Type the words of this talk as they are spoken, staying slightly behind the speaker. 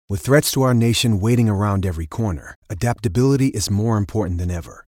With threats to our nation waiting around every corner, adaptability is more important than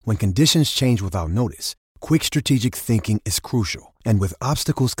ever. When conditions change without notice, quick strategic thinking is crucial. And with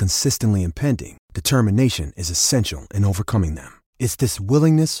obstacles consistently impending, determination is essential in overcoming them. It's this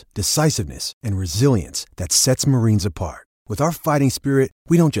willingness, decisiveness, and resilience that sets Marines apart. With our fighting spirit,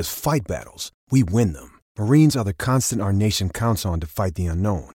 we don't just fight battles, we win them. Marines are the constant our nation counts on to fight the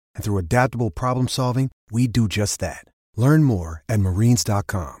unknown. And through adaptable problem solving, we do just that. Learn more at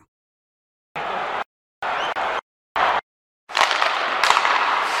marines.com.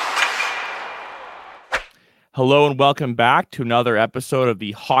 Hello and welcome back to another episode of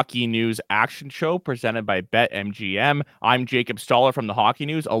the Hockey News Action Show presented by BetMGM. I'm Jacob Stoller from the Hockey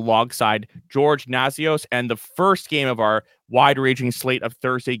News alongside George Nazios, and the first game of our wide-ranging slate of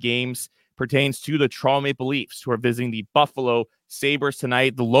Thursday games pertains to the Toronto Maple Leafs, who are visiting the Buffalo Sabres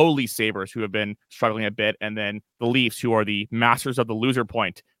tonight, the lowly Sabres who have been struggling a bit, and then the Leafs, who are the masters of the loser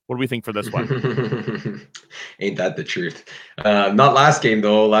point. What do we think for this one? Ain't that the truth? Not last game,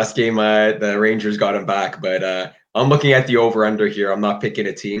 though. Last game, the Rangers got him back. But I'm looking at the over-under here. I'm not picking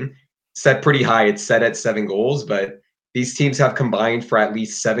a team. Set pretty high. It's set at 7 goals. But these teams have combined for at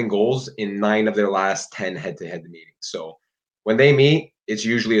least 7 goals in 9 of their last 10 head-to-head meetings. So when they meet, it's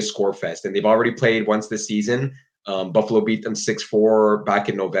usually a score fest. And they've already played once this season. Buffalo beat them 6-4 back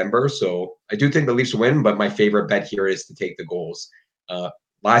in November. So I do think the Leafs win, but my favorite bet here is to take the goals.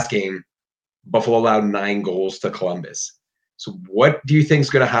 Last game, Buffalo allowed 9 goals to Columbus. So what do you think is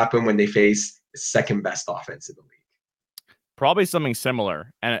going to happen when they face the second best offense in the league? Probably something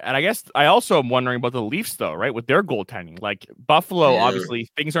similar. And I guess I also am wondering about the Leafs, though, right? With their goaltending. Like Buffalo, obviously,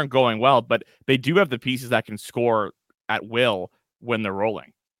 things aren't going well, but they do have the pieces that can score at will when they're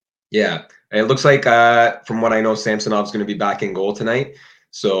rolling. Yeah. It looks like, from what I know, Samsonov's going to be back in goal tonight.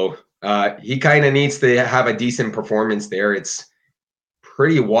 So he kind of needs to have a decent performance there. It's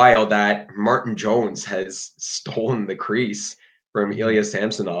pretty wild that Martin Jones has stolen the crease from Ilya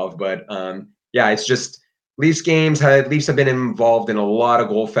Samsonov. But yeah, it's just Leafs have been involved in a lot of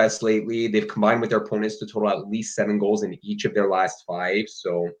goal fests lately. They've combined with their opponents to total at least 7 goals in each of their last 5.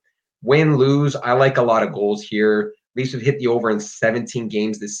 So win, lose, I like a lot of goals here. Leafs have hit the over in 17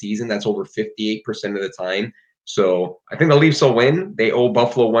 games this season. That's over 58% of the time. So I think the Leafs will win. They owe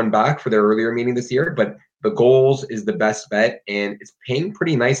Buffalo 1 back for their earlier meeting this year, but the goals is the best bet, and it's paying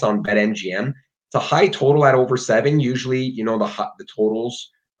pretty nice on BetMGM. It's a high total at over 7. Usually, the totals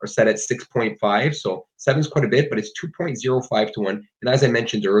are set at 6.5, so 7 is quite a bit, but it's 2.05 to 1. And as I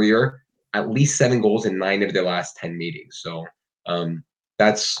mentioned earlier, at least 7 goals in 9 of their last 10 meetings. So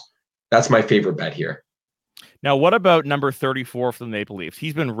that's my favorite bet here. Now, what about number 34 for the Maple Leafs?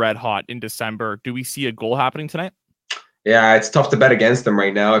 He's been red hot in December. Do we see a goal happening tonight? Yeah, it's tough to bet against him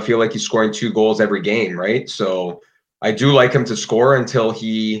right now. I feel like he's scoring 2 goals every game, right? So I do like him to score until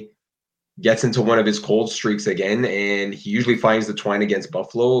he gets into one of his cold streaks again, and he usually finds the twine against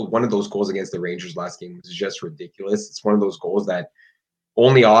Buffalo. One of those goals against the Rangers last game was just ridiculous. It's one of those goals that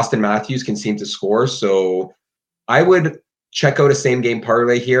only Austin Matthews can seem to score. So I would check out a same-game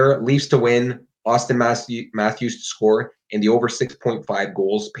parlay here. Leafs to win, Austin Matthews to score, and the over 6.5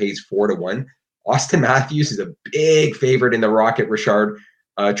 goals pays 4 to 1. Austin Matthews is a big favorite in the Rocket Richard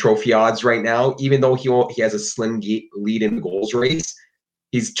Trophy odds right now, even though he has a slim lead in the goals race.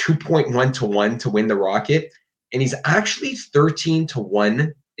 He's 2.1 to 1 to win the Rocket, and he's actually 13 to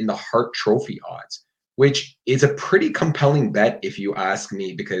 1 in the Hart Trophy odds, which is a pretty compelling bet if you ask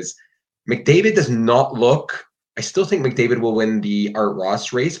me, because McDavid does not look – I still think McDavid will win the Art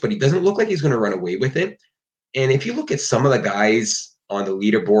Ross race, but he doesn't look like he's going to run away with it. And if you look at some of the guys on the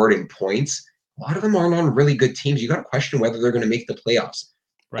leaderboard in points – a lot of them aren't on really good teams. You got to question whether they're going to make the playoffs.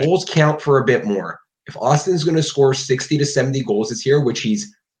 Right. Goals count for a bit more. If Austin's going to score 60 to 70 goals this year, which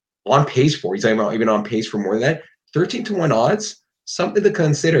he's on pace for, he's even on pace for more than that, 13 to 1 odds, something to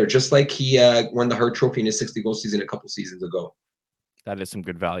consider, just like he won the Hart Trophy in his 60-goal season a couple seasons ago. That is some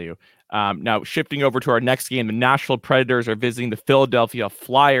good value. Now, shifting over to our next game, the Nashville Predators are visiting the Philadelphia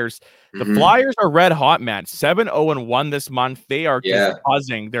Flyers. The Flyers are red hot, man. 7-0-1 this month. They are just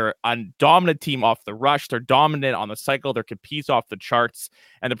buzzing. They're a dominant team off the rush. They're dominant on the cycle. They're competes off the charts.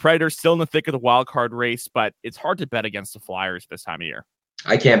 And the Predators still in the thick of the wild card race, but it's hard to bet against the Flyers this time of year.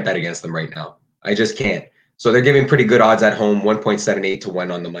 I can't bet against them right now. I just can't. So they're giving pretty good odds at home, 1.78 to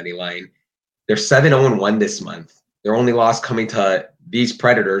 1 on the money line. They're 7-0-1 this month. Their only loss coming to these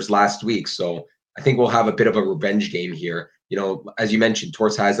Predators last week. So I think we'll have a bit of a revenge game here. You know, as you mentioned,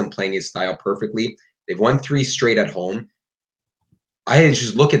 Torts has them playing his style perfectly. They've won 3 straight at home. I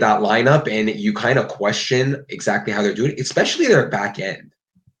just look at that lineup and you kind of question exactly how they're doing it, especially their back end.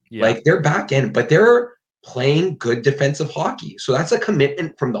 Yeah. Like their back end, but they're playing good defensive hockey. So that's a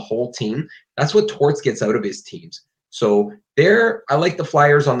commitment from the whole team. That's what Torts gets out of his teams. So I like the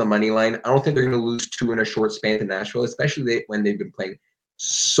Flyers on the money line. I don't think they're going to lose 2 in a short span to Nashville, especially when they've been playing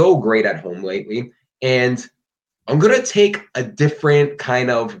so great at home lately. And I'm going to take a different kind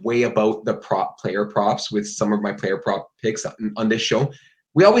of way about the player props with some of my player prop picks on this show.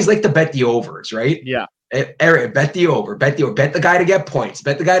 We always like to bet the overs, right? Yeah. Eric, bet the over, bet the guy to get points,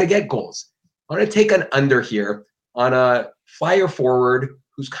 bet the guy to get goals. I'm going to take an under here on a Flyer forward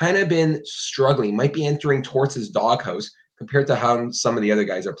who's kind of been struggling, might be entering towards his doghouse compared to how some of the other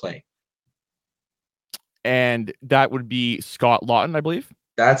guys are playing. And that would be Scott Laughton, I believe.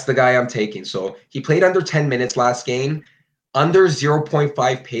 That's the guy I'm taking. So he played under 10 minutes last game, under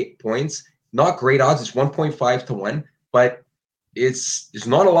 0.5 points. Not great odds. It's 1.5 to 1, but it's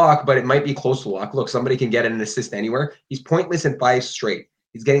not a lock, but it might be close to lock. Look, somebody can get an assist anywhere. He's pointless in 5 straight.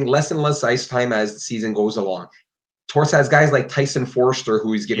 He's getting less and less ice time as the season goes along. Torts has guys like Tyson Forster,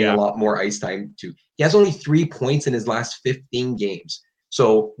 who he's getting a lot more ice time to. He has only 3 points in his last 15 games.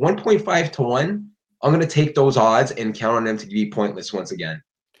 So 1.5 to 1, I'm going to take those odds and count on them to be pointless once again.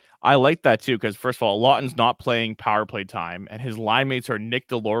 I like that too, because first of all, Lawton's not playing power play time, and his line mates are Nick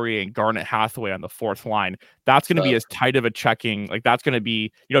Delorier and Garnet Hathaway on the 4th line. That's going to be as tight of a checking. Like, that's going to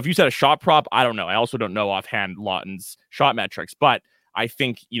be, if you said a shot prop, I don't know. I also don't know offhand Lawton's shot metrics, but I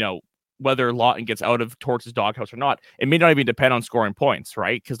think, whether Laughton gets out of Torts' doghouse or not, it may not even depend on scoring points,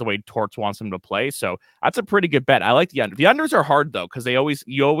 right? Because the way Torts wants him to play. So that's a pretty good bet. I like the under. The unders are hard though, because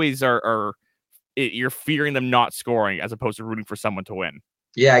you always are you're fearing them not scoring as opposed to rooting for someone to win.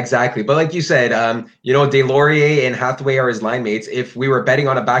 Yeah, exactly. But like you said, Delorier and Hathaway are his line mates. If we were betting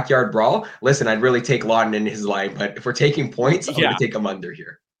on a backyard brawl, listen, I'd really take Laughton in his line. But if we're taking points, I'm going to take him under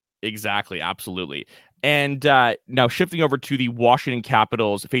here. Exactly. Absolutely. And now shifting over to the Washington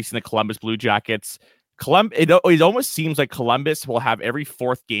Capitals facing the Columbus Blue Jackets. It almost seems like Columbus will have every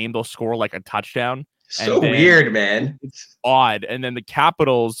 4th game, they'll score like a touchdown. So weird, man. It's odd. And then the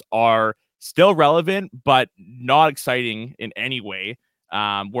Capitals are still relevant, but not exciting in any way.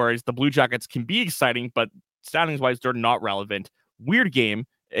 Whereas the Blue Jackets can be exciting, but standings-wise, they're not relevant. Weird game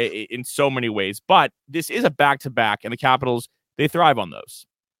in so many ways. But this is a back-to-back, and the Capitals, they thrive on those.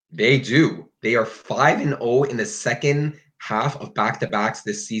 They do. They are 5-0 in the second half of back-to-backs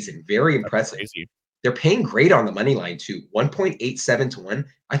this season. Very impressive. They're paying great on the money line, too. 1.87 to 1.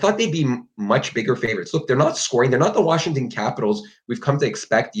 I thought they'd be much bigger favorites. Look, they're not scoring. They're not the Washington Capitals we've come to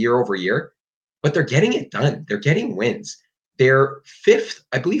expect year over year, but they're getting it done. They're getting wins. They're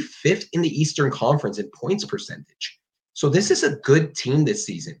 5th in the Eastern Conference in points percentage. So this is a good team this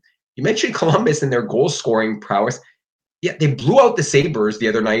season. You mentioned Columbus and their goal-scoring prowess. Yeah, they blew out the Sabres the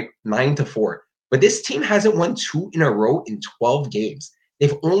other night, 9-4. But this team hasn't won 2 in a row in 12 games.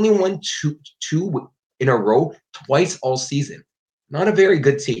 They've only won two in a row twice all season. Not a very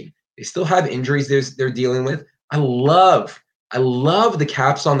good team. They still have injuries they're dealing with. I love the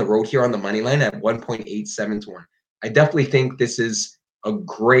Caps on the road here on the money line at 1.87 to 1. I definitely think this is a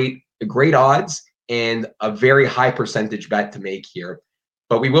great odds and a very high percentage bet to make here.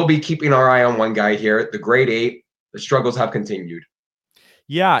 But we will be keeping our eye on one guy here, the grade 8. The struggles have continued.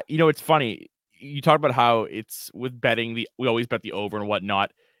 Yeah, it's funny. You talk about how it's with betting, we always bet the over and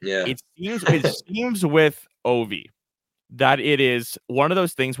whatnot. Yeah. It seems with Ovi that it is one of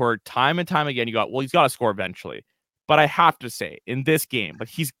those things where time and time again he's got to score eventually. But I have to say, in this game,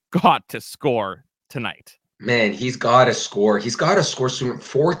 he's got to score tonight. Man, he's got to score. He's got to score soon.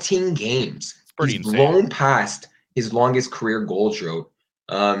 14 games. It's pretty he's insane. Blown past his longest career goal drought.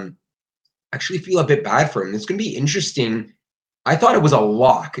 Actually feel a bit bad for him. It's going to be interesting. I thought it was a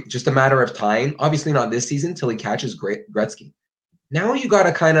lock, just a matter of time. Obviously not this season till he catches Gretzky. Now you got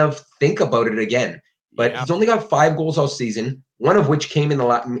to kind of think about it again. But he's only got 5 goals all season, one of which came in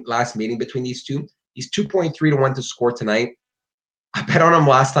the last meeting between these two. He's 2.3 to 1 to score tonight. I bet on him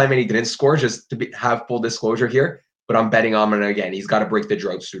last time and he didn't score, just to have full disclosure here. But I'm betting on him again. He's got to break the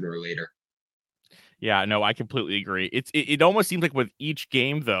drought sooner or later. Yeah, no, I completely agree. It almost seems like with each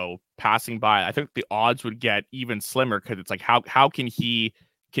game, though, passing by, I think the odds would get even slimmer because it's like, how can he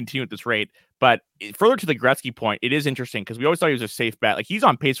continue at this rate? But further to the Gretzky point, it is interesting because we always thought he was a safe bet. Like, he's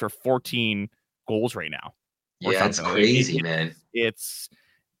on pace for 14 goals right now. Yeah, it's crazy, man.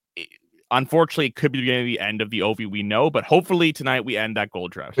 Unfortunately, it could be the beginning of the end of the OV we know, but hopefully tonight we end that goal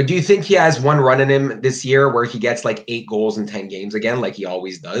drought. But do you think he has one run in him this year where he gets like 8 goals in 10 games again, like he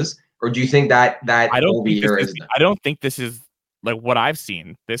always does? Or do you think that I don't think this is like what I've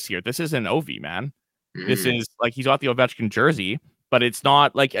seen this year. This is an OV, man. This is like he's got the Ovechkin jersey, but it's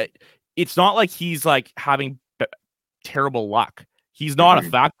not like he's like having terrible luck. he's not a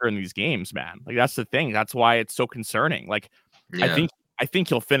factor in these games, man. Like, that's the thing. That's why it's so concerning. Like, Yeah. I think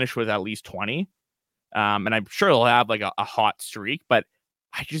he'll finish with at least 20. And I'm sure he'll have like a hot streak, but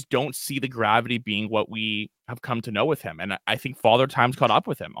I just don't see the gravity being what we have come to know with him. And I think Father Time's caught up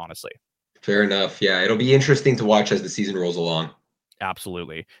with him, honestly. Fair enough. Yeah, it'll be interesting to watch as the season rolls along.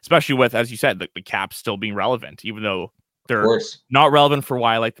 Absolutely. Especially with, as you said, the Caps still being relevant, even though they're course. not relevant for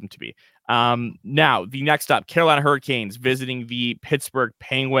why I like them to be. Now, the next up, Carolina Hurricanes visiting the Pittsburgh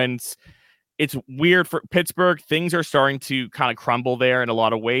Penguins. It's weird for Pittsburgh. Things are starting to kind of crumble there in a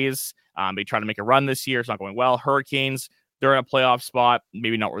lot of ways. They try to make a run this year. It's not going well. Hurricanes, they're in a playoff spot,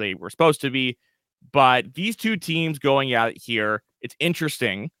 maybe not where they were supposed to be. But these two teams going at it here, it's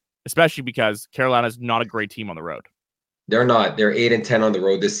interesting, especially because Carolina's not a great team on the road. They're not. They're 8-10 on the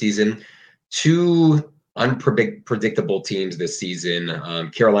road this season. Two unpredictable teams this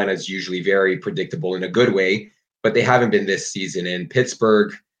season. Carolina is usually very predictable in a good way, but they haven't been this season. And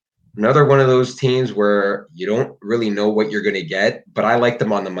Pittsburgh, another one of those teams where you don't really know what you're going to get, but I like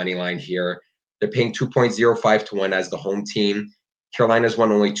them on the money line here. They're paying 2.05 to 1 as the home team. Carolina's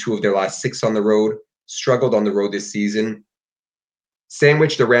won only 2 of their last 6 on the road, struggled on the road this season,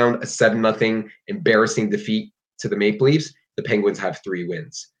 sandwiched around a 7-0 embarrassing defeat to the Maple Leafs. The Penguins have 3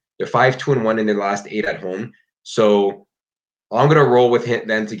 wins. They're 5-2-1 in their last 8 at home. So I'm going to roll with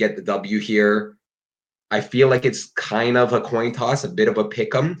them to get the W here. I feel like it's kind of a coin toss, a bit of a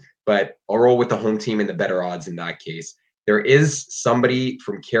pick 'em, but I'll roll with the home team and the better odds in that case. There is somebody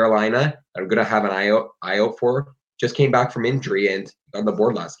from Carolina that I'm going to have an eye out for. Just came back from injury and on the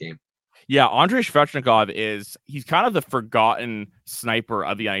board last game. Yeah, Andrei Svechnikov he's kind of the forgotten sniper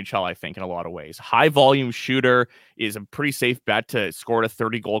of the NHL, I think, in a lot of ways. High volume shooter, is a pretty safe bet to score a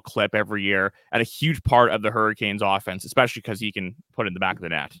 30-goal clip every year, and a huge part of the Hurricanes offense, especially because he can put it in the back of the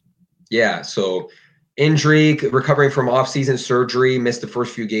net. Yeah, so injury, recovering from off-season surgery, missed the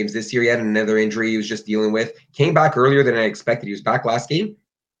first few games this year. He had another injury he was just dealing with. Came back earlier than I expected. He was back last game.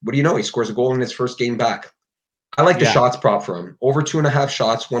 What do you know? He scores a goal in his first game back. I like the shots prop for him. Over 2.5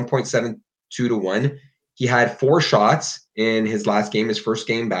 shots, 1.72 to 1. He had 4 shots in his last game, his first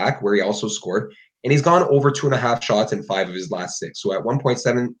game back, where he also scored. And he's gone over 2.5 shots in 5 of his last 6. So at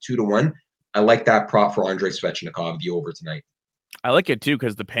 1.72 to 1, I like that prop for Andrei Svechnikov, the over tonight. I like it too,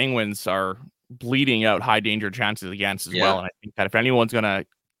 because the Penguins are bleeding out high danger chances against as well. And I think that if anyone's going to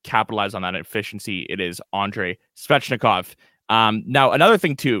capitalize on that efficiency, it is Andrei Svechnikov. Now, another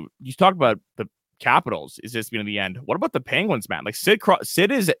thing too, you talk about the Capitals. Is this going to be the end? What about the Penguins, man? Like Sid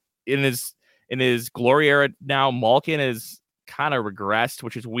is in his glory era now. Malkin is kind of regressed,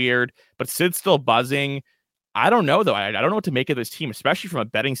 which is weird, but Sid's still buzzing. I don't know though. I don't know what to make of this team, especially from a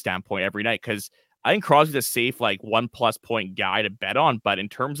betting standpoint every night, because I think Crosby's a safe like 1+ point guy to bet on, but in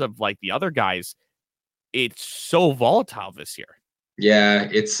terms of like the other guys, it's so volatile this year. Yeah,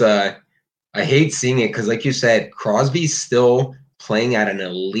 it's I hate seeing it because, like you said, Crosby's still playing at an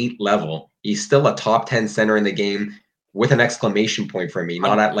elite level. He's still a top 10 center in the game with an exclamation point for me,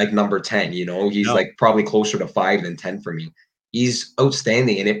 not at like number 10, you know. He's like probably closer to 5 than 10 for me. He's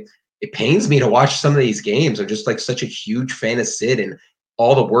outstanding, and it pains me to watch some of these games. I'm just like such a huge fan of Sid and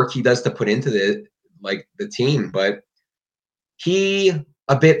all the work he does to put into the team, but he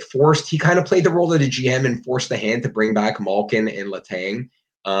a bit forced. He kind of played the role of the GM and forced the hand to bring back Malkin and Letang.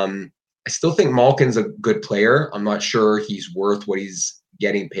 I still think Malkin's a good player. I'm not sure he's worth what he's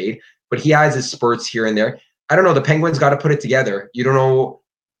getting paid, but he has his spurts here and there. I don't know. The Penguins got to put it together. You don't know.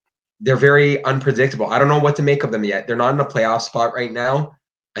 They're very unpredictable. I don't know what to make of them yet. They're not in a playoff spot right now.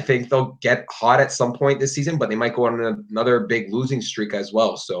 I think they'll get hot at some point this season, but they might go on another big losing streak as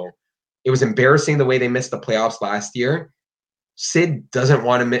well. So it was embarrassing the way they missed the playoffs last year. Sid doesn't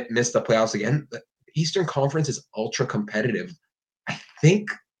want to miss the playoffs again. The Eastern Conference is ultra competitive. I think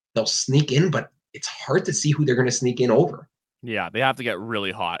they'll sneak in, but it's hard to see who they're going to sneak in over. Yeah, they have to get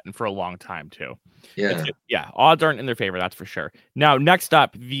really hot and for a long time too. Yeah. Odds aren't in their favor, that's for sure. Now, next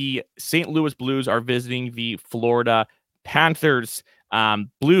up, the St. Louis Blues are visiting the Florida Panthers.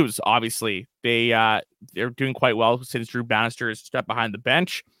 Blues, obviously, they're doing quite well since Drew Bannister's stepped behind the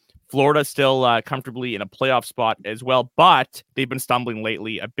bench. Florida still comfortably in a playoff spot as well, but they've been stumbling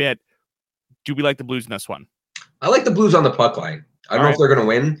lately a bit. Do we like the Blues in this one? I like the Blues on the puck line. I don't know if they're going to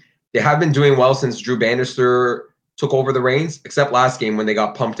win. They have been doing well since Drew Bannister took over the reins, except last game when they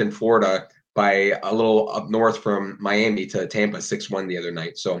got pumped in Florida by a little up north from Miami to Tampa 6-1 the other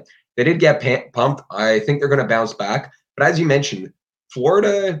night. So they did get pumped. I think they're going to bounce back. But as you mentioned,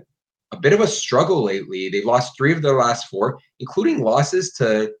 Florida, a bit of a struggle lately. They've lost 3 of their last 4, including losses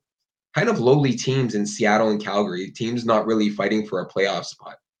to kind of lowly teams in Seattle and Calgary, teams not really fighting for a playoff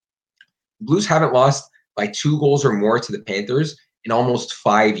spot. Blues haven't lost by 2 goals or more to the Panthers in almost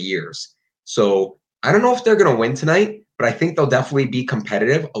 5 years. So I don't know if they're going to win tonight, but I think they'll definitely be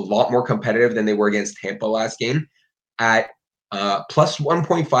competitive, a lot more competitive than they were against Tampa last game at plus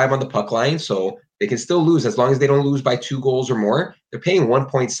 1.5 on the puck line. So they can still lose as long as they don't lose by 2 goals or more. They're paying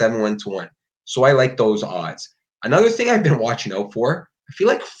 1.71 to 1. So I like those odds. Another thing I've been watching out for, I feel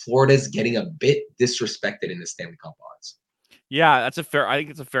like Florida's getting a bit disrespected in the Stanley Cup odds. Yeah, I think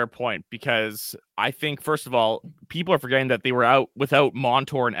it's a fair point because I think, first of all, people are forgetting that they were out without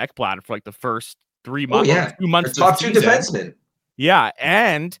Montour and Ekblad for like the first 3 months, Oh, yeah. 2 months Their of top the 2 season. defensemen. Yeah,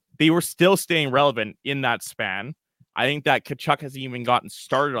 and they were still staying relevant in that span. I think that Tkachuk hasn't even gotten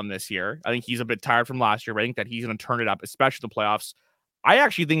started on this year. I think he's a bit tired from last year, but I think that he's going to turn it up, especially the playoffs. I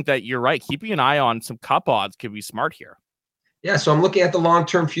actually think that you're right. Keeping an eye on some cup odds could be smart here. Yeah, so I'm looking at the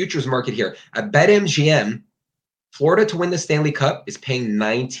long-term futures market here. At BetMGM, Florida to win the Stanley Cup is paying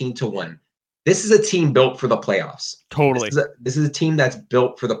 19 to 1. This is a team built for the playoffs. Totally. This is a team that's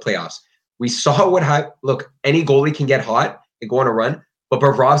built for the playoffs. We saw what happened. Look, any goalie can get hot and go on a run, but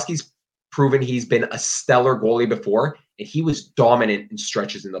Bobrovsky's proven he's been a stellar goalie before, and he was dominant in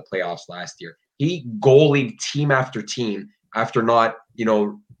stretches in the playoffs last year. He goalied team after team after not,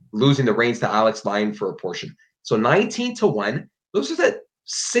 losing the reins to Alex Lyon for a portion. So 19 to 1, those are the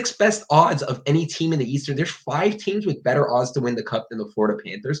 6 best odds of any team in the Eastern. There's 5 teams with better odds to win the Cup than the Florida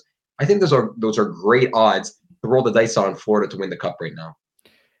Panthers. I think those are great odds to roll the dice on Florida to win the Cup right now.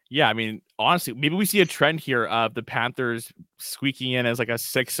 Yeah, I mean, honestly, maybe we see a trend here of the Panthers squeaking in as like a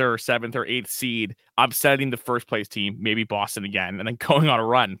 6th or 7th or 8th seed, upsetting the first place team, maybe Boston again, and then going on a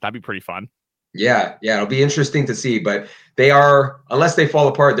run. That'd be pretty fun. Yeah, it'll be interesting to see, but they are, unless they fall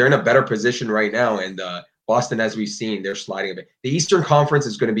apart, they're in a better position right now. And Boston, as we've seen, they're sliding a bit. The Eastern Conference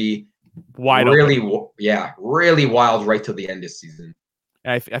is going to be really wild right till the end of this season.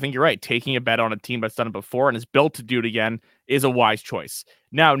 I think you're right. Taking a bet on a team that's done it before and is built to do it again is a wise choice.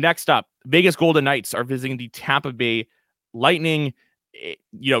 Now, next up, Vegas Golden Knights are visiting the Tampa Bay Lightning.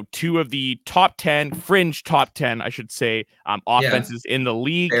 2 of the fringe top 10, I should say, offenses in the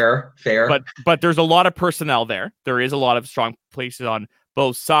league. Fair. But there's a lot of personnel there. There is a lot of strong places on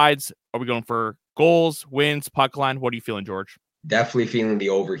both sides. Are we going for goals, wins, puck line? What are you feeling, George? Definitely feeling the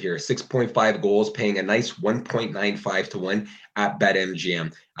over here. 6.5 goals, paying a nice 1.95 to 1 at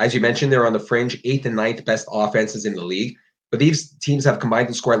BetMGM. As you mentioned, they're on the fringe, 8th and 9th best offenses in the league. But these teams have combined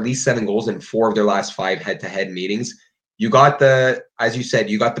to score at least 7 goals in 4 of their last 5 head-to-head meetings. You got as you said,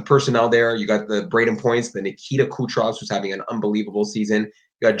 you got the personnel there. You got the Braden Points, the Nikita Kucherov, who's having an unbelievable season.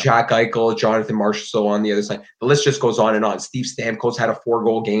 You got Jack Eichel, Jonathan Marchessault on the other side. The list just goes on and on. Steve Stamkos had a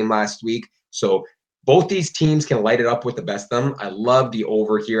 4-goal game last week. So both these teams can light it up with the best of them. I love the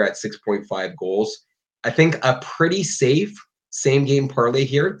over here at 6.5 goals. I think a pretty safe same-game parlay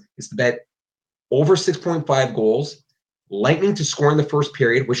here is to bet over 6.5 goals, Lightning to score in the first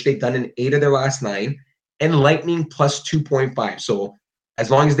period, which they've done in 8 of their last 9, and Lightning plus 2.5. So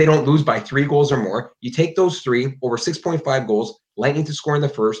as long as they don't lose by 3 goals or more, you take those 3 over 6.5 goals, Lightning to score in the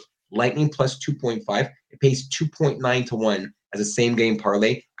first, Lightning plus 2.5. It pays 2.9 to 1 as a same-game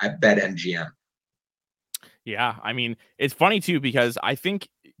parlay at BetMGM. Yeah, I mean, it's funny too because I think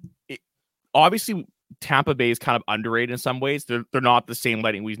obviously Tampa Bay is kind of underrated in some ways. They're not the same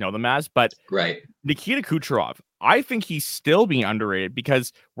Lightning we know them as, but right. Nikita Kucherov, I think he's still being underrated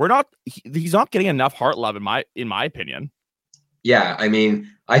because he's not getting enough heart love in my opinion. Yeah, I mean,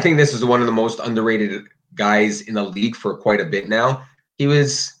 I think this is one of the most underrated guys in the league for quite a bit now. He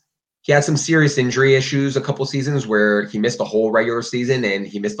had some serious injury issues a couple seasons where he missed a whole regular season and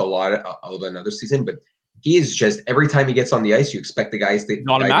he missed a lot of another season, but he is just, every time he gets on the ice, you expect the guy to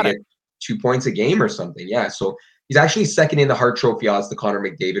get 2 points a game or something. Yeah, so he's actually second in the Hart Trophy odds to Connor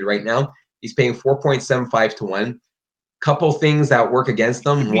McDavid right now. He's paying 4.75 to 1. Couple things that work against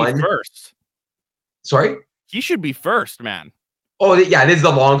them. One, first. Sorry? He should be first, man. Oh, yeah, it is the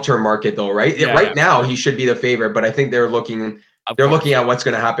long-term market though, right? Yeah, right now, he should be the favorite, but I think they're looking at what's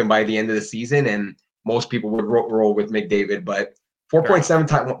going to happen by the end of the season, and most people would roll with McDavid, but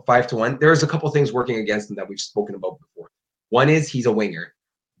 4.75 to 1. There's a couple things working against him that we've spoken about before. One is he's a winger.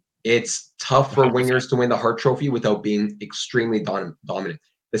 It's tough for 100%. Wingers to win the Hart Trophy without being extremely dominant.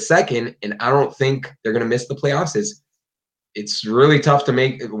 The second, and I don't think they're going to miss the playoffs, is it's really tough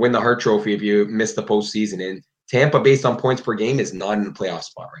to win the Hart Trophy if you miss the postseason. And Tampa, based on points per game, is not in the playoff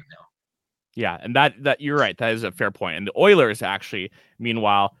spot right now. Yeah, and that you're right. That is a fair point. And the Oilers, actually,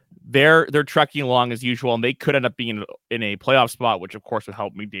 meanwhile, they're trekking along as usual, and they could end up being in a playoff spot, which of course would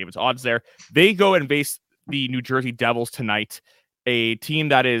help McDavid's odds there. They go and face the New Jersey Devils tonight, a team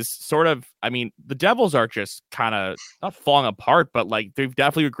that is sort of, I mean, the Devils are just kind of not falling apart, but like they've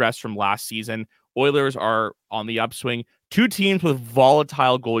definitely regressed from last season. Oilers are on the upswing. two teams with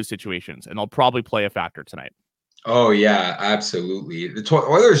volatile goalie situations, and they'll probably play a factor tonight. Oh yeah, absolutely. The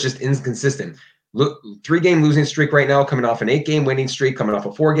Oilers just inconsistent. Look, 3-game losing streak right now, coming off an 8-game winning streak, coming off a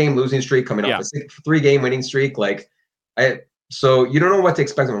 4-game losing streak, coming off a 3-game winning streak. So you don't know what to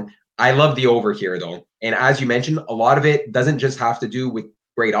expect from them. I love the over here though, and as you mentioned, a lot of it doesn't just have to do with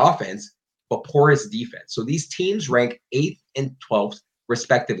great offense, but porous defense. So these teams rank 8th and 12th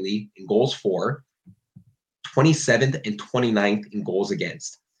respectively in goals for, 27th and 29th in goals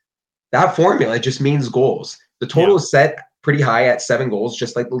against. That formula just means goals. The total is set pretty high at 7 goals,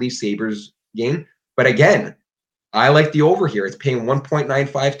 just like the Leafs Sabres game. But again, I like the over here. It's paying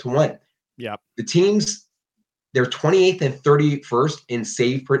 1.95 to 1. Yeah. The teams, they're 28th and 31st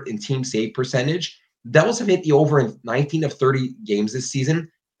in team save percentage. The Devils have hit the over in 19 of 30 games this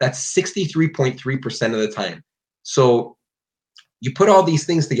season. That's 63.3% of the time. So you put all these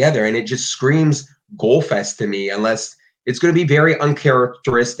things together and it just screams goal fest to me, unless it's going to be very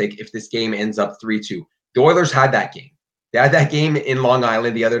uncharacteristic if this game ends up 3-2. The Oilers had that game. They had that game in Long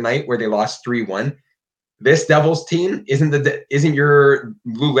Island the other night where they lost 3-1. This Devils team isn't your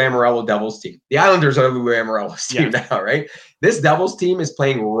Lou Lamoriello Devils team. The Islanders are Lou Lamoriello's team now, right? This Devils team is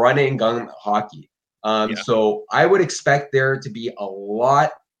playing run and gun hockey. So I would expect there to be a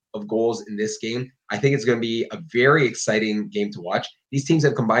lot of goals in this game. I think it's going to be a very exciting game to watch. These teams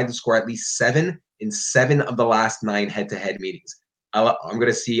have combined to score at least 7 in 7 of the last 9 head-to-head meetings. I'm going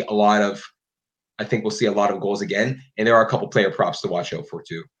to see I think we'll see a lot of goals again, and there are a couple player props to watch out for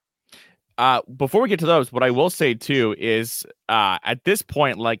too. Before we get to those, what I will say too is at this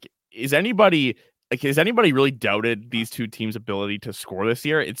point, has anybody really doubted these two teams' ability to score this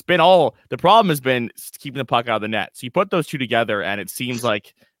year? The problem has been keeping the puck out of the net. So you put those two together and it seems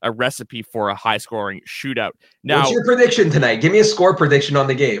like a recipe for a high scoring shootout. Now, what's your prediction tonight? Give me a score prediction on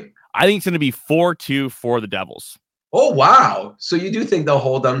the game. I think it's going to be 4-2 for the Devils. Oh, wow. So you do think they'll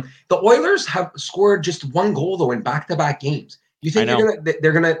hold them. The Oilers have scored just 1 goal though in back-to-back games. You think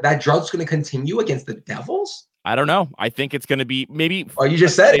that drough's gonna continue against the Devils? I don't know. I think it's gonna be maybe. Oh, you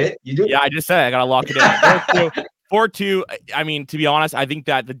just said it. You do. Yeah, I just said it. I gotta lock it in. 4-2. I mean, to be honest, I think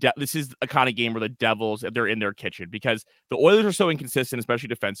that this is a kind of game where the Devils, they're in their kitchen because the Oilers are so inconsistent, especially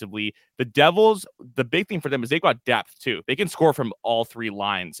defensively. The Devils, the big thing for them is they've got depth too. They can score from all 3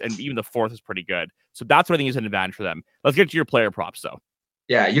 lines, and even the 4th is pretty good. So that's what I think is an advantage for them. Let's get to your player props though.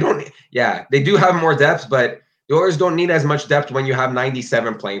 Yeah, they do have more depth, but the Oilers don't need as much depth when you have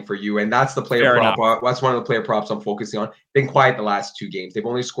 97 playing for you, and that's the player prop. That's one of the player props I'm focusing on. Been quiet the last 2 games. They've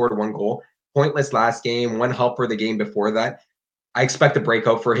only scored 1 goal. Pointless last game, 1 helper the game before that. I expect a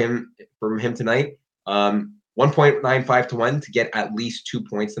breakout from him tonight. 1.95 to 1 to get at least 2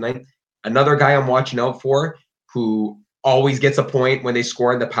 points tonight. Another guy I'm watching out for who always gets a point when they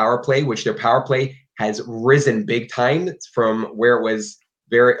score in the power play, which their power play has risen big time from where it was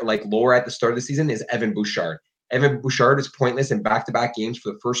very lower at the start of the season, is Evan Bouchard. Evan Bouchard is pointless in back-to-back games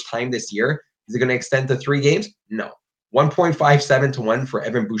for the first time this year. Is it going to extend to 3 games? No. 1.57 to 1 for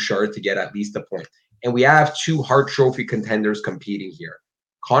Evan Bouchard to get at least a point. And we have 2 Hart Trophy contenders competing here.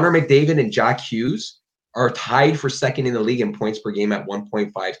 Connor McDavid and Jack Hughes are tied for second in the league in points per game at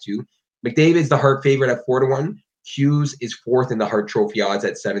 1.52. McDavid's the Hart favorite at 4 to 1. Hughes is 4th in the Hart Trophy odds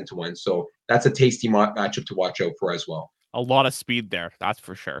at 7 to 1. So that's a tasty matchup to watch out for as well. A lot of speed there, that's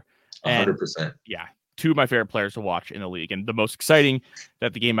for sure. 100%. Yeah. 2 of my favorite players to watch in the league and the most exciting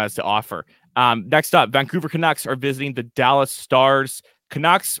that the game has to offer. Next up, Vancouver Canucks are visiting the Dallas Stars.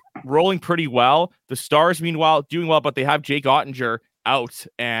 Canucks rolling pretty well. The Stars, meanwhile, doing well, but they have Jake Ottinger out,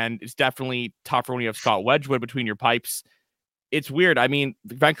 and it's definitely tougher when you have Scott Wedgwood between your pipes. It's weird. I mean,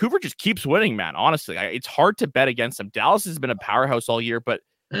 Vancouver just keeps winning, man. Honestly, it's hard to bet against them. Dallas has been a powerhouse all year, but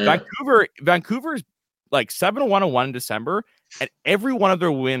Vancouver's like 7-1-1 in December, and every one of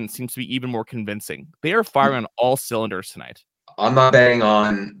their wins seems to be even more convincing. They are firing on all cylinders tonight. I'm not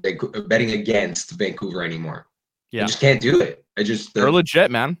betting against Vancouver anymore. Yeah. I just can't do it. They're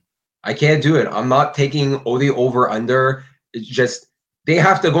legit, man. I can't do it. I'm not taking the over under. It's just they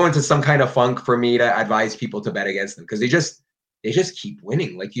have to go into some kind of funk for me to advise people to bet against them because they just keep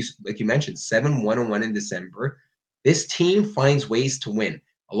winning. Like you mentioned, 7-1-1 in December. This team finds ways to win.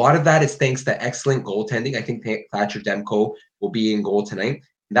 A lot of that is thanks to excellent goaltending. I think Thatcher Demko will be in goal tonight.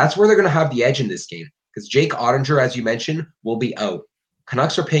 And that's where they're going to have the edge in this game because Jake Ottinger, as you mentioned, will be out.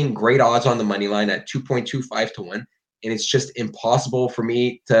 Canucks are paying great odds on the money line at 2.25 to 1. And it's just impossible for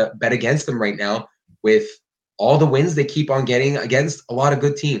me to bet against them right now with all the wins they keep on getting against a lot of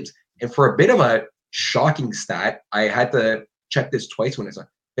good teams. And for a bit of a shocking stat, I had to check this twice when I saw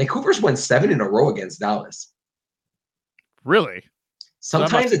Vancouver's won 7 in a row against Dallas. Really?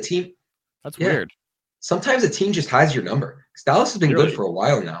 Sometimes a team. That's weird. sometimes a team just has your number. Dallas has been good for a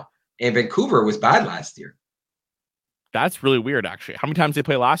while now, and Vancouver was bad last year. That's really weird, actually. How many times did they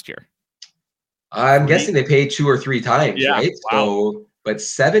play last year? I'm guessing they paid 2 or 3 times, right? Wow. So, but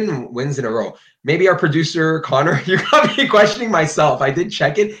 7 wins in a row. Maybe our producer, Connor, you're going to be questioning myself. I did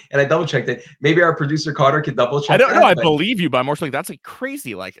check it, and I double-checked it. Maybe our producer, Connor, could double-check I don't know. I believe you, but I'm more like, that's like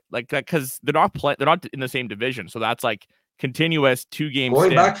crazy. Like that, because they're not in the same division. So that's like continuous 2 games.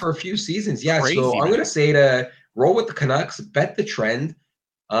 Going back for a few seasons. Yeah, crazy, so I'm going to say to roll with the Canucks, bet the trend.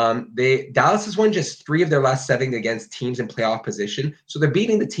 Dallas has won just 3 of their last 7 against teams in playoff position. So they're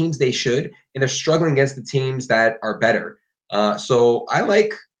beating the teams they should, and they're struggling against the teams that are better. So I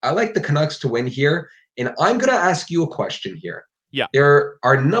like the Canucks to win here. And I'm going to ask you a question here. Yeah. There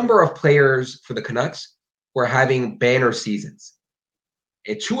are a number of players for the Canucks who are having banner seasons.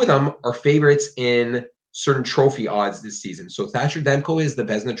 And 2 of them are favorites in certain trophy odds this season. So Thatcher Demko is the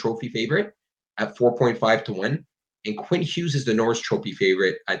Vezina Trophy favorite at 4.5 to 1. And Quinn Hughes is the Norris Trophy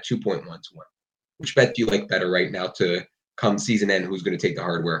favorite at 2.1 to 1. Which bet do you like better right now to come season end? Who's going to take the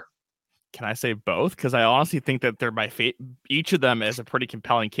hardware? Can I say both? Because I honestly think that they're each of them is a pretty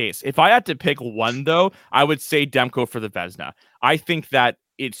compelling case. If I had to pick one, though, I would say Demko for the Vezina. I think that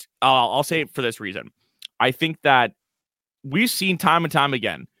it's, I'll say it for this reason. I think that we've seen time and time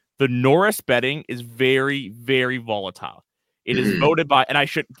again, the Norris betting is very, very volatile. It is voted by, and I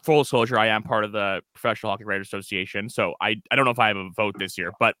should, full disclosure, I am part of the Professional Hockey Writers Association, so I don't know if I have a vote this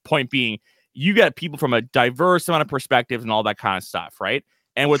year, but point being, you get people from a diverse amount of perspectives and all that kind of stuff, right?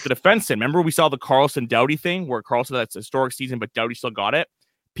 And with the defenseman, remember we saw the Carlson Doughty thing, where Carlson, that's a historic season, but Doughty still got it?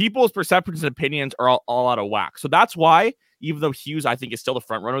 People's perceptions and opinions are all out of whack. So that's why, even though Hughes, I think, is still the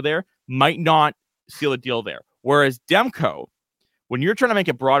front runner there, might not seal a deal there. Whereas Demko, when you're trying to make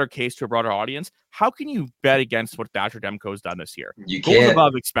a broader case to a broader audience, how can you bet against what Thatcher Demko has done this year? You Goals can't.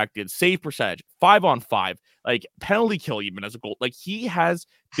 Above expected, save percentage, 5-on-5, like penalty kill even as a goal. Like, he has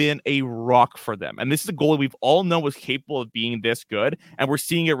been a rock for them. And this is a goalie we've all known was capable of being this good. And we're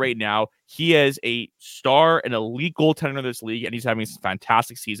seeing it right now. He is a star, an elite goaltender in this league, and he's having a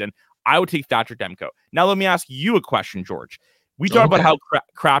fantastic season. I would take Thatcher Demko. Now, let me ask you a question, George. We talk about how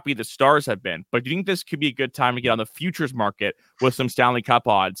crappy the Stars have been, but do you think this could be a good time to get on the futures market with some Stanley Cup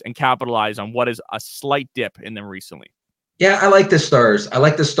odds and capitalize on what is a slight dip in them recently? Yeah, I like the Stars. I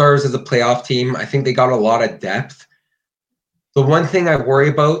like the Stars as a playoff team. I think they got a lot of depth. The one thing I worry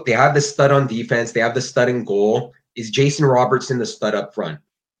about, they have the stud on defense, they have the stud in goal. Is Jason Robertson the stud up front?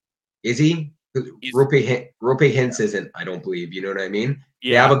 Is he? Rupe Hintz isn't, I don't believe. You know what I mean?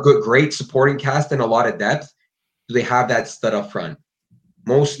 Yeah. They have a great supporting cast and a lot of depth. Do they have that stud up front?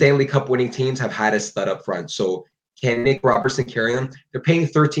 Most Stanley Cup winning teams have had a stud up front. So can Nick Robertson carry them? They're paying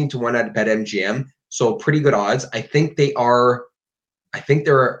 13 to 1 at BetMGM. So pretty good odds. I think they're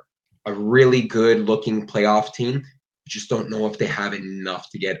a really good looking playoff team. I just don't know if they have enough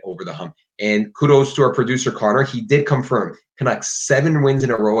to get over the hump. And kudos to our producer, Connor. He did confirm Canucks 7 wins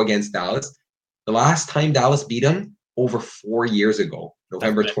in a row against Dallas. The last time Dallas beat them, over 4 years ago,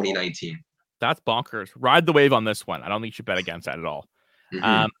 November 2019. That's bonkers. Ride the wave on this one. I don't think you should bet against that at all.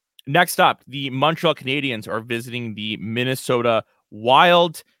 Next up, the Montreal Canadiens are visiting the Minnesota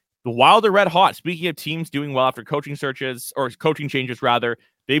Wild. The Wild are red hot. Speaking of teams doing well after coaching changes, rather,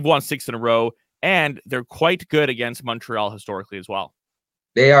 they've won 6 in a row, and they're quite good against Montreal historically as well.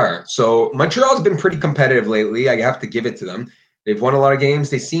 They are. So Montreal's been pretty competitive lately. I have to give it to them. They've won a lot of games.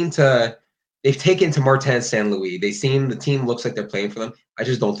 They've taken to Martin St. Louis. The team looks like they're playing for them. I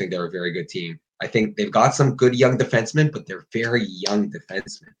just don't think they're a very good team. I think they've got some good young defensemen, but they're very young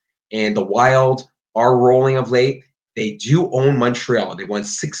defensemen. And the Wild are rolling of late. They do own Montreal. They won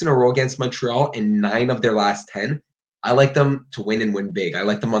 6 in a row against Montreal and 9 of their last 10. I like them to win and win big. I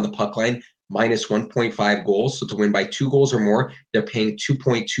like them on the puck line, minus 1.5 goals. So to win by 2 goals or more, they're paying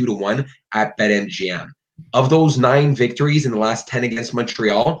 2.2 to 1 at BetMGM. Of those 9 victories in the last 10 against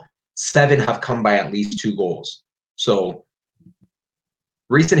Montreal, 7 have come by at least 2 goals. So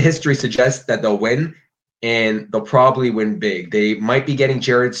recent history suggests that they'll win, and they'll probably win big. They might be getting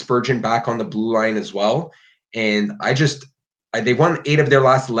Jared Spurgeon back on the blue line as well. And they won 8 of their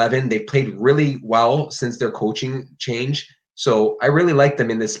last 11. They played really well since their coaching change. So I really like them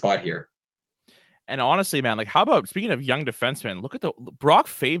in this spot here. And honestly, man, like, how about, speaking of young defensemen, look at the Brock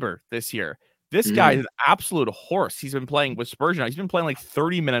Faber this year. This guy is an absolute horse. He's been playing with Spurgeon. He's been playing like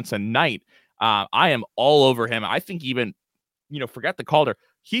 30 minutes a night. I am all over him. I think even, forget the Calder.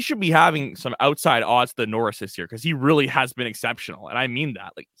 He should be having some outside odds to the Norris this year because he really has been exceptional. And I mean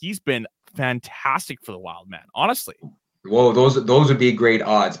that. Like, he's been fantastic for the Wild, man. Honestly. Well, those would be great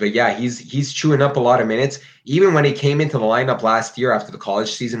odds. But yeah, he's chewing up a lot of minutes. Even when he came into the lineup last year after the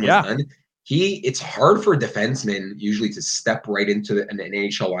college season was done, it's hard for a defenseman usually to step right into an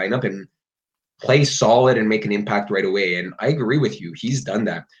NHL lineup and play solid and make an impact right away. And I agree with you. He's done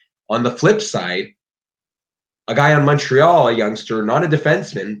that. On the flip side, a guy on Montreal, a youngster, not a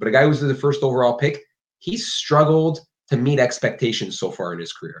defenseman, but a guy who was the first overall pick, he's struggled to meet expectations so far in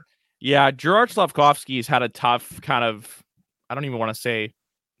his career. Yeah, Gerard Slavkovsky's had a tough kind of, I don't even want to say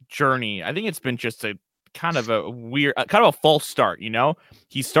journey. I think it's been just a kind of a weird, kind of a false start, you know?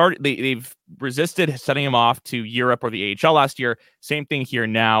 They've resisted sending him off to Europe or the AHL last year. Same thing here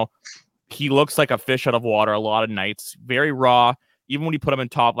now. He looks like a fish out of water a lot of nights, very raw. Even when you put him in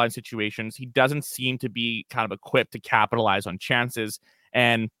top line situations, he doesn't seem to be kind of equipped to capitalize on chances.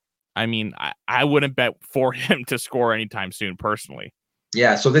 And I mean, I wouldn't bet for him to score anytime soon, personally.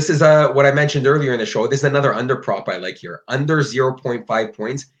 Yeah, so this is what I mentioned earlier in the show. This is another under prop I like here. Under 0.5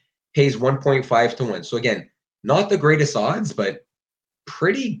 points pays 1.5 to 1. So again, not the greatest odds, but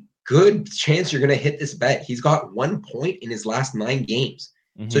pretty good chance you're going to hit this bet. He's got 1 point in his last 9 games.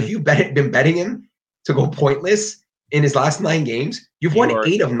 Mm-hmm. So if you've been betting him to go pointless in his last 9 games, you've won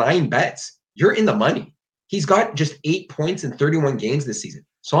 8 of 9 bets. You're in the money. He's got just 8 points in 31 games this season.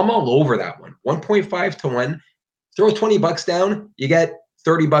 So I'm all over that one. 1.5 to 1. Throw $20 down, you get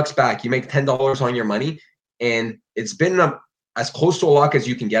 $30 back. You make $10 on your money. And it's been as close to a lock as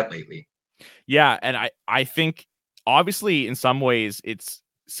you can get lately. Yeah. And I think obviously in some ways it's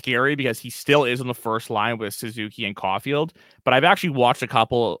scary because he still is on the first line with Suzuki and Caulfield. But I've actually watched a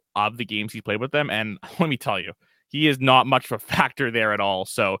couple of the games he played with them. And let me tell you, he is not much of a factor there at all.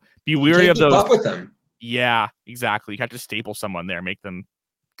 So be wary of those. Up with them. Yeah, exactly. You have to staple someone there, make them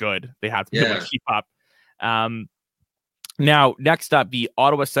good. They have to be able to keep up. Now, next up, the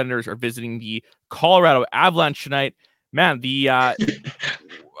Ottawa Senators are visiting the Colorado Avalanche tonight. Man, I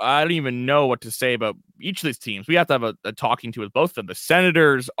don't even know what to say about each of these teams. We have to have a talking to with both of them. The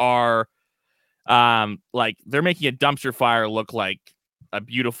Senators are like they're making a dumpster fire look like a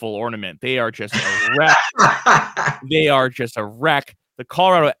beautiful ornament. They are just a wreck. They are just a wreck. The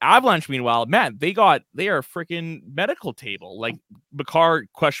Colorado Avalanche, meanwhile, man, they are a freaking medical table. Like Makar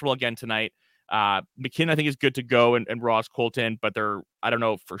questionable again tonight. McKinnon, I think, is good to go, and Ross Colton, but I don't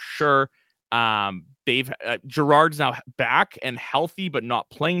know for sure. Gerard's now back and healthy, but not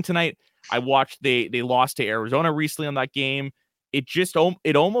playing tonight. I watched they lost to Arizona recently on that game.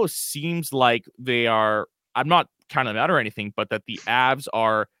 It almost seems like they are. I'm not counting them out or anything, but that the Avs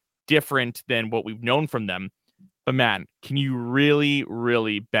are different than what we've known from them. But man, can you really,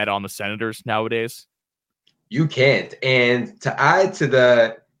 really bet on the Senators nowadays? You can't. And to add to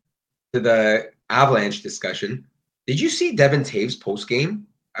the Avalanche discussion, did you see Devin Taves post game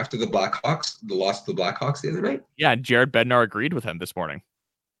after the loss to the Blackhawks the other night? Yeah, Jared Bednar agreed with him this morning.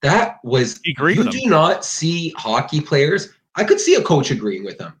 That was he agreed with him. You do not see hockey players. I could see a coach agreeing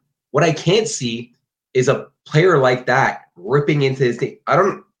with him. What I can't see is a player like that ripping into his team.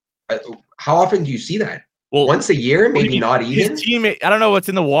 How often do you see that? Well, once a year, maybe not even. His teammate, I don't know what's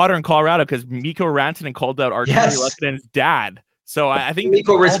in the water in Colorado because Mikko Rantanen called out Arturi Lekkkonen's dad. So I think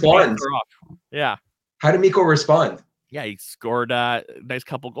Mikko responds. Yeah. How did Mikko respond? Yeah, he scored a nice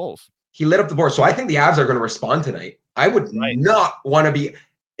couple goals. He lit up the board. So I think the Avs are going to respond tonight. I would not want to be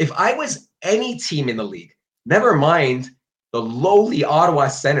 – if I was any team in the league, never mind the lowly Ottawa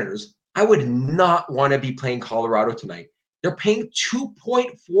Senators, I would not want to be playing Colorado tonight. They're paying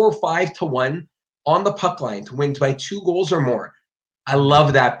 2.45 to 1 on the puck line to win by 2 goals or more. I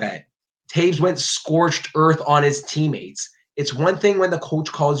love that bet. Taves went scorched earth on his teammates. It's one thing when the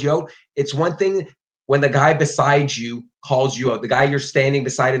coach calls you out. It's one thing when the guy beside you calls you out, the guy you're standing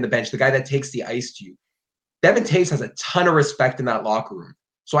beside in the bench, the guy that takes the ice to you. Devin Taves has a ton of respect in that locker room.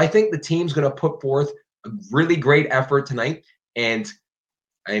 So I think the team's going to put forth a really great effort tonight. And,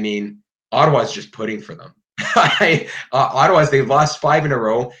 I mean, Ottawa's just putting for them. They've lost 5 in a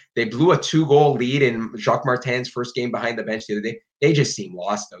row. They blew a 2-goal lead in Jacques Martin's first game behind the bench the other day. They just seem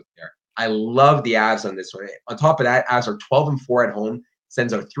lost out there. I love the Avs on this one. On top of that, Avs are 12-4 at home.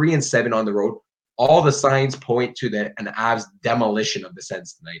 Sens are 3-7 on the road. All the signs point to an Avs demolition of the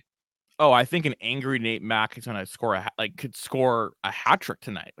Sens tonight. Oh, I think an angry Nate Mack is going to could score a hat trick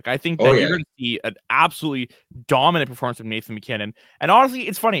tonight. Like I think that you're going to see an absolutely dominant performance of Nathan McKinnon. And honestly,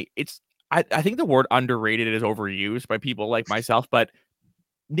 it's funny. I think the word underrated is overused by people like myself, but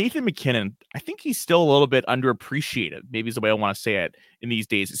Nathan McKinnon, I think he's still a little bit underappreciated. Maybe is the way I want to say it in these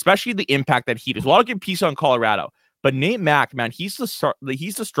days, especially the impact that he does. A lot of good piece on Colorado, but Nate Mack, man, he's the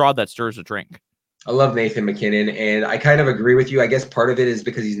straw that stirs the drink. I love Nathan McKinnon, and I kind of agree with you. I guess part of it is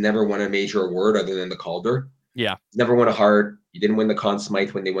because he's never won a major award other than the Calder. Yeah. He's never won a Hart. He didn't win the Conn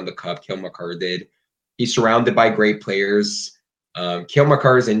Smythe when they won the Cup. Cale Makar did. He's surrounded by great players. Cale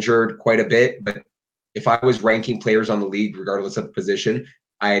Makar is injured quite a bit, but if I was ranking players on the league, regardless of the position,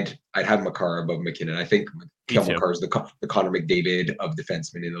 I'd have Makar above McKinnon. I think Cale Makar is the Connor McDavid of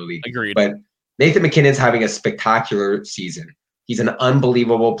defensemen in the league. Agreed. But Nathan McKinnon's having a spectacular season. He's an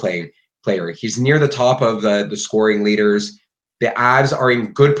unbelievable player. He's near the top of the scoring leaders. The Avs are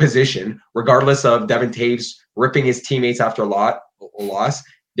in good position, regardless of Devon Taves ripping his teammates after a loss.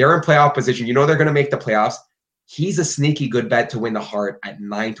 They're in playoff position. You know they're going to make the playoffs. He's a sneaky good bet to win the Hart at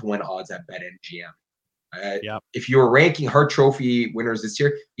 9-1 odds at BetMGM. If you were ranking Hart Trophy winners this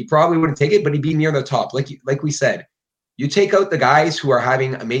year, he probably wouldn't take it, but he'd be near the top. Like we said, you take out the guys who are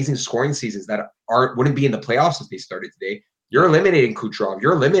having amazing scoring seasons that wouldn't be in the playoffs if they started today. You're eliminating Kucherov.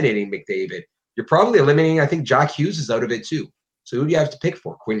 You're eliminating McDavid. You're probably eliminating, I think Jack Hughes is out of it too. So who do you have to pick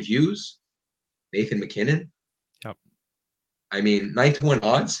for? Quinn Hughes? Nathan McKinnon? Yep. I mean, 9-1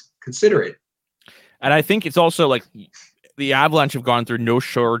 odds, consider it. And I think it's also like the Avalanche have gone through no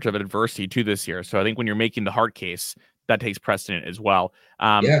shortage of adversity too this year. So I think when you're making the Hart case, that takes precedent as well.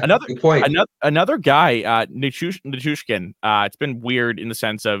 Another good point. Another guy, Nichushkin, it's been weird in the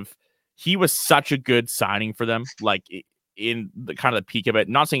sense of he was such a good signing for them, like in the kind of the peak of it.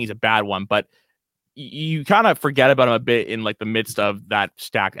 Not saying he's a bad one, but you kind of forget about him a bit in like the midst of that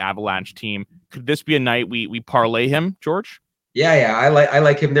stacked Avalanche team. Could this be a night we parlay him, George? Yeah, I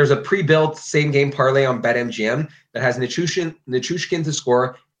like him. There's a pre-built same game parlay on BetMGM that has Nichushkin to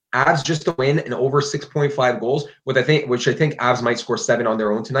score, Avs just to win, and over 6.5 goals. Which I think Avs might score 7 on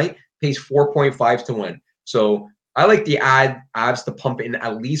their own tonight. Pays 4.5 to 1. So I like the Avs to pump in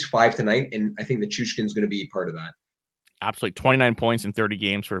at least 5 tonight, and I think Nichushkin's going to be part of that. Absolutely. 29 points in 30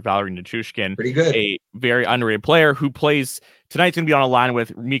 games for Valeri Nichushkin. Pretty good. A very underrated player who plays tonight's going to be on a line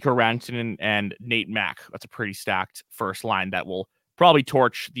with Mikko Rantanen and Nate Mack. That's a pretty stacked first line that will probably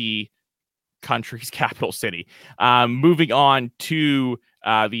torch the country's capital city. Moving on to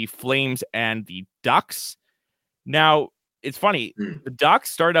the Flames and the Ducks. Now, it's funny. The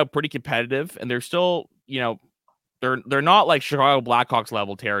Ducks started out pretty competitive, and they're still, they're not like Chicago Blackhawks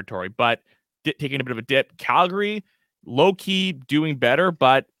level territory, but taking a bit of a dip. Calgary, low-key doing better,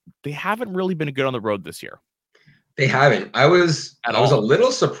 but they haven't really been good on the road this year. They haven't. I was a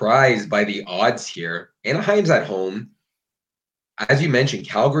little surprised by the odds here. Anaheim's at home. As you mentioned,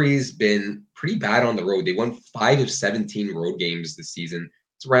 Calgary's been pretty bad on the road. They won 5 of 17 road games this season.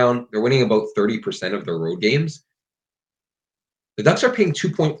 They're winning about 30% of their road games. The Ducks are paying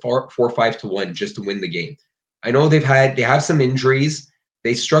 2.45 to 1 just to win the game. I know they have some injuries.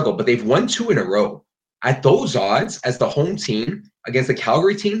 They struggle, but they've won 2 in a row. At those odds, as the home team against the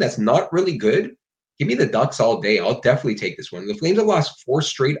Calgary team that's not really good, give me the Ducks all day. I'll definitely take this one. The Flames have lost 4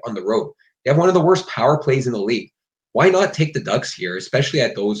 straight on the road. They have one of the worst power plays in the league. Why not take the Ducks here, especially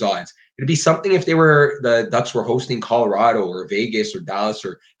at those odds? It'd be something if the Ducks were hosting Colorado or Vegas or Dallas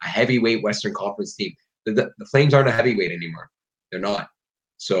or a heavyweight Western Conference team. The Flames aren't a heavyweight anymore. They're not.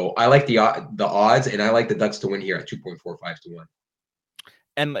 So I like the odds, and I like the Ducks to win here at 2.45 to 1.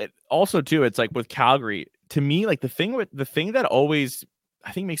 And also too, it's like with Calgary, to me, like the thing that always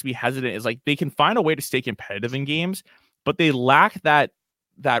I think makes me hesitant is like they can find a way to stay competitive in games, but they lack that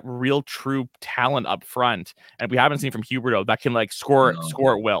real true talent up front. And we haven't seen from Huberdeau that can like score at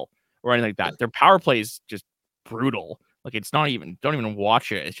will or anything like that. Their power play is just brutal. Like it's not even, don't even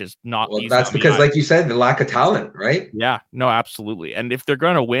watch it. It's just not. Well, that's because, like you said, the lack of talent, right? Yeah, no, absolutely. And if they're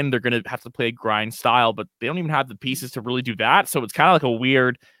going to win, they're going to have to play a grind style, but they don't even have the pieces to really do that. So it's kind of like a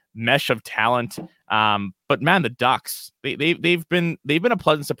weird mesh of talent. But man, the Ducks, they've been a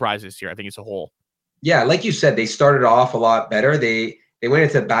pleasant surprise this year, I think, as a whole. Yeah, like you said, they started off a lot better. They went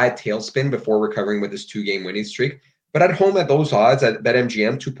into a bad tailspin before recovering with this 2-game winning streak. But at home at those odds at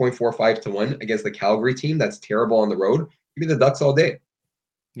BetMGM, 2.45 to 1 against the Calgary team that's terrible on the road, give me the Ducks all day.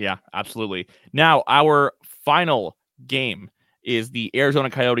 Yeah, absolutely. Now, our final game is the Arizona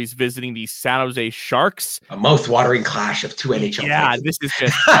Coyotes visiting the San Jose Sharks. A mouth-watering clash of 2 NHL players. This is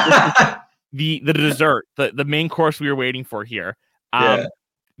just the dessert, the main course we were waiting for here.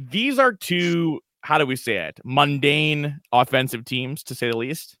 These are 2, how do we say it, mundane offensive teams, to say the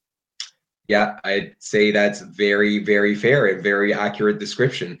least. Yeah, I'd say that's very, very fair and very accurate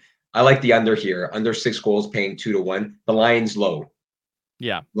description. I like the under here. Under 6 goals, paying 2 to 1. The line's low.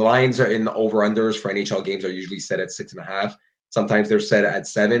 Yeah. The lines are in the over-unders for NHL games are usually set at 6.5. Sometimes they're set at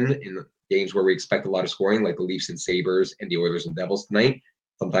 7 in games where we expect a lot of scoring, like the Leafs and Sabres and the Oilers and Devils tonight.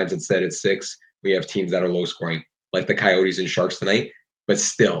 Sometimes it's set at 6. We have teams that are low scoring, like the Coyotes and Sharks tonight. But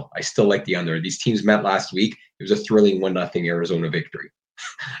still, I still like the under. These teams met last week. It was a thrilling 1-0 Arizona victory.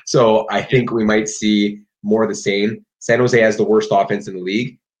 So I think we might see more of the same. San Jose has the worst offense in the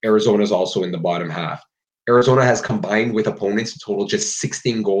league. Arizona's also in the bottom half. Arizona has combined with opponents to total just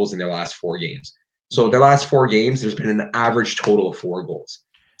 16 goals in their last 4 games. So their last 4 games, there's been an average total of 4 goals.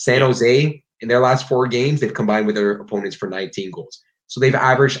 San Jose, in their last 4 games, they've combined with their opponents for 19 goals. So they've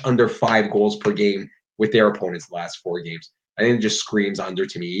averaged under 5 goals per game with their opponents the last 4 games. I think it just screams under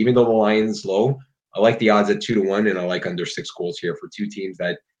to me. Even though the line is low, I like the odds at 2-1, and I like under 6 goals here for 2 teams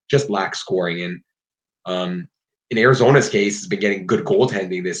that just lack scoring. And in Arizona's case, has been getting good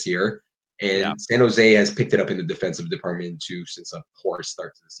goaltending this year. And San Jose has picked it up in the defensive department too since a poor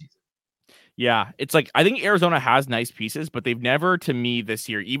start to the season. Yeah, it's like I think Arizona has nice pieces, but they've never, to me, this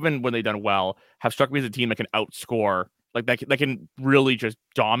year, even when they've done well, have struck me as a team that can outscore, like that can really just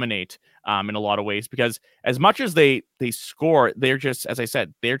dominate in a lot of ways. Because as much as they score, they're just, as I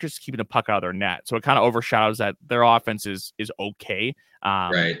said, they're just keeping the puck out of their net, so it kind of overshadows that their offense is okay.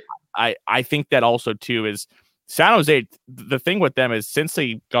 Right. I think that also too is San Jose. The thing with them is since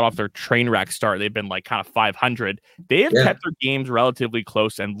they got off their train wreck start, they've been like kind of 500. They have kept their games relatively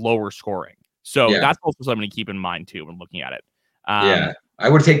close and lower scoring. So that's also something to keep in mind too when looking at it. I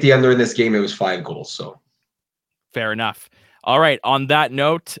would take the under in this game. It was 5 goals. So fair enough. All right. On that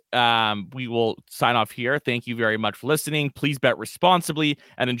note, we will sign off here. Thank you very much for listening. Please bet responsibly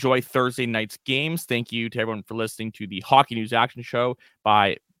and enjoy Thursday night's games. Thank you to everyone for listening to the Hockey News Action Show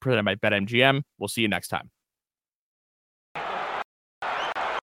presented by BetMGM. We'll see you next time.